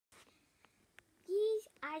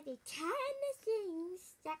are the 10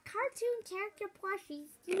 things that cartoon character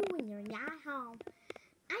plushies do when you're not home.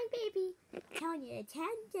 I'm Baby, telling you the 10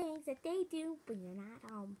 things that they do when you're not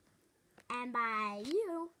home. And by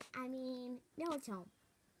you, I mean no one's home.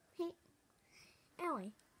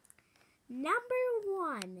 Anyway, number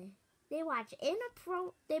 1, they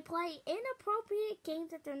play inappropriate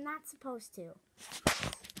games that they're not supposed to.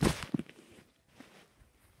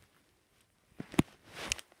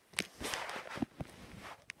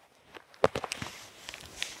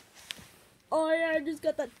 Oh yeah, I just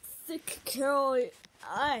got that sick kill.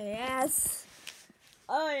 Oh yes.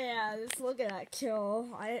 Oh yeah, just look at that kill.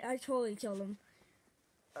 I totally killed him.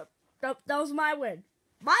 That was my win.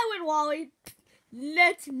 My win, Wally.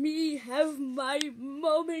 Let me have my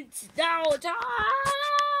moment now.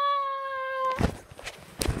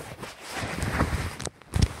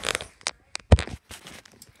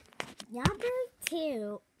 Number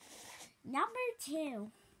two.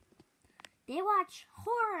 They watch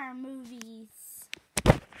horror movies.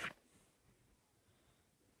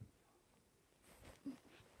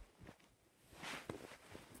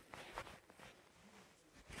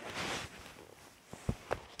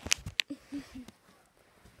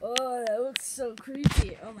 Oh, that looks so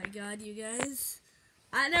creepy. Oh my god, you guys.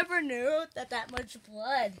 I never knew that much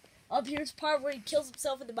blood. Up here's the part where he kills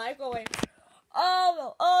himself in the microwave.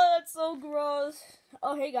 Oh, that's so gross.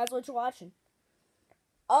 Oh, hey guys, what you watching?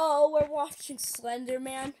 Oh, we're watching Slender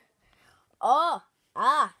Man.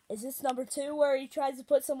 Is this number 2 where he tries to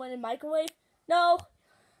put someone in a microwave? No,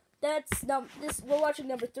 we're watching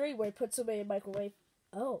number 3 where he puts somebody in a microwave.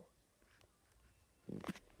 Oh.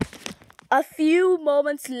 A few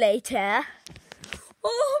moments later.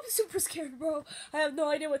 Oh, I'm super scared, bro. I have no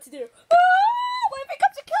idea what to do. What if he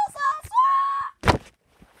comes and kills us?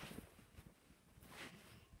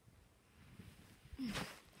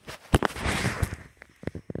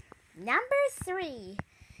 Number 3.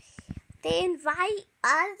 They invite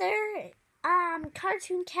other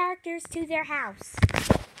cartoon characters to their house.